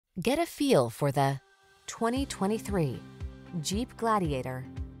Get a feel for the 2023 Jeep Gladiator.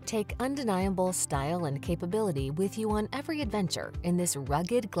 Take undeniable style and capability with you on every adventure in this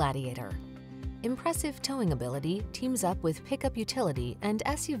rugged Gladiator. Impressive towing ability teams up with pickup utility and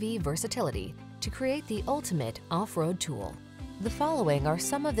SUV versatility to create the ultimate off-road tool. The following are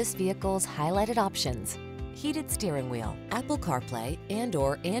some of this vehicle's highlighted options: heated steering wheel, Apple CarPlay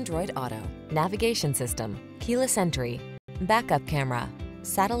and/or Android Auto, navigation system, keyless entry, backup camera,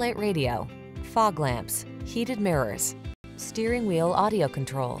 satellite radio, fog lamps, heated mirrors, steering wheel audio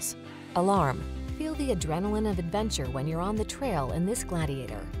controls, alarm. Feel the adrenaline of adventure when you're on the trail in this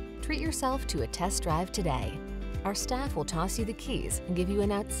Gladiator. Treat yourself to a test drive today. Our staff will toss you the keys and give you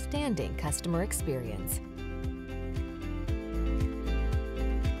an outstanding customer experience.